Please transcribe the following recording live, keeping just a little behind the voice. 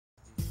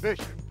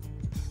Bishop,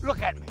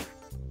 look at me.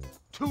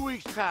 2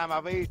 weeks' time,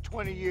 I've aged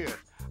 20 years.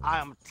 I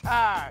am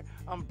tired.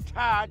 I'm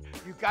tired.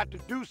 You got to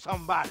do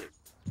something about it.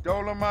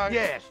 Dolemite?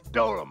 Yes,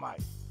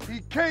 Dolemite.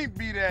 He can't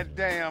be that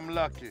damn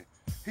lucky.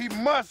 He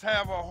must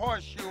have a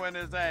horseshoe in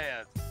his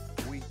ass.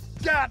 We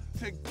got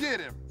to get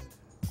him.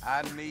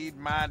 I need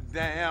my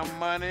damn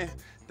money.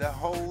 The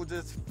hose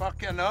is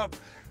fucking up.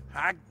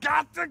 I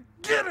got to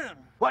get him.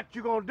 What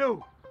you gonna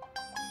do?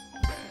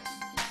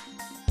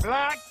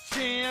 Black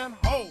Chin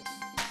Ho.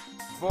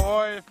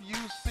 Boy, if you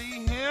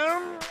see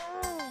him,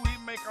 we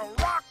make a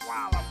rock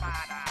waller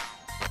by now.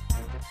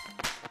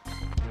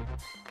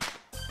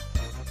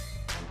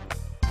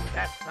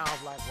 That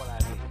sounds like what I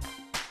need.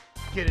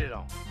 Get it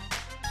on.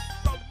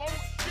 The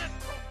most shit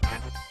from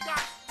that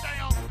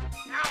goddamn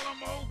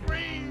Alamo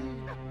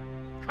Green.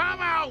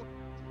 Come out!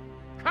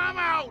 Come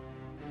out!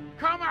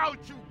 Come out,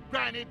 you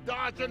granny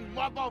dodging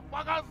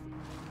motherfuckers!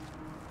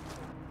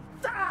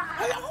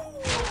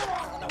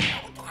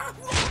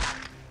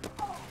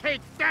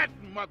 Take that,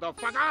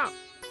 motherfucker!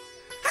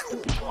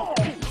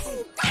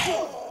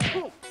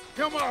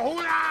 Come on,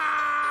 hula!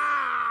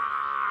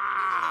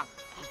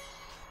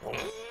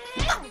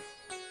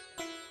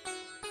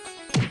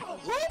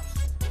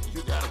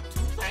 You got a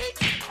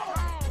toothache?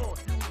 Oh,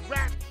 you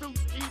rat suit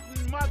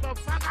eating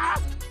motherfucker!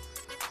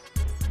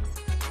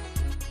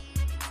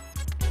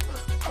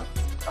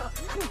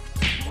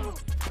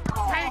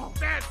 Take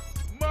that,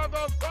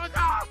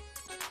 motherfucker!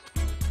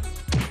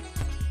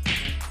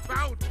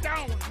 Bow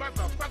down,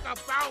 motherfucker,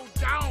 bow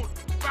down!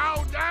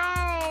 Bow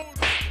down!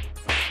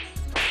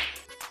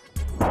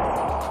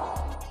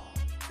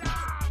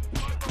 Die,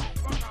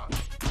 motherfucker!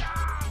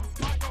 Die,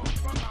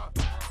 motherfucker!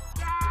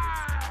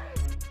 Die!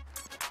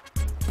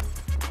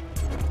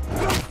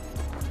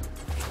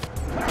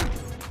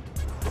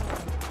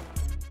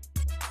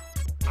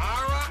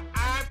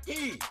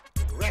 R.I.P.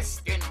 Rest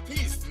in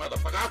peace,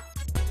 motherfucker!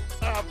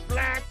 A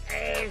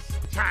black-ass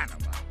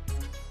Chinaman.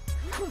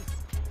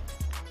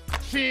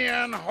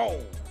 Chin Ho,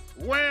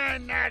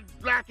 wearing that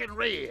black and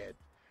red.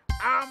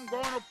 I'm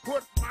gonna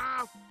put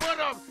my foot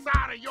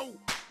upside of your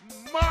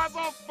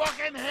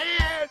motherfucking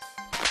head.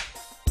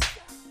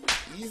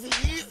 Easy,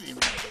 easy,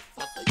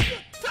 motherfucker. You a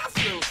tough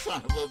little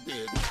son of a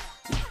bitch.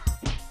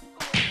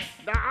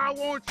 Now I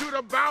want you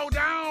to bow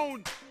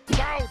down.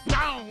 Bow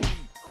down.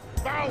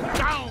 Bow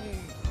down.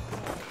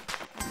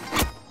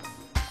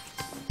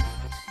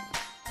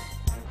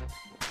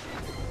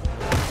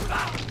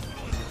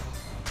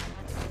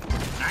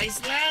 Nice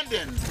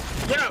landing.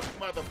 Get up,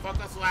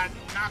 motherfucker, so I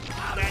can knock you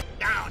back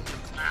down, you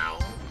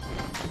clown.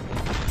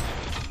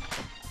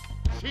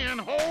 Chin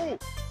Ho,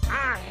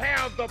 I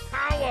have the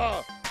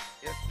power.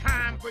 It's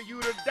time for you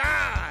to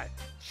die,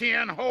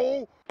 Chin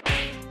Ho.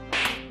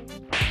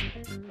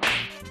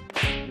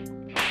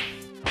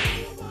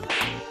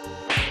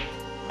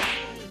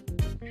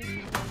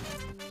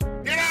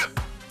 Get up,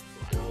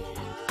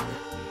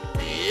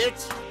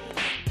 bitch.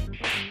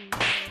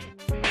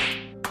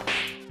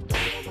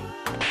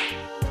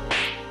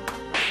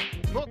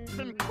 Hooks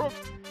and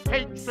crooks,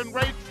 cakes and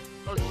rakes,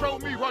 show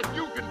me what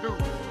you can do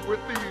with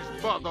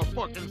these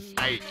motherfucking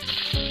snakes.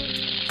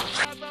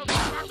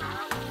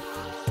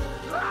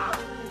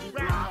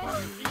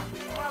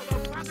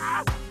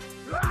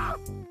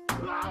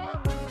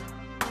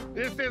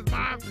 This is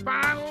my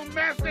final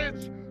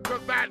message to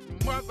that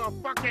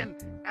motherfucking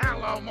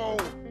Alamo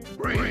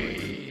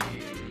Green.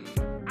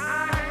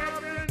 I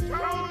have been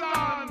chosen.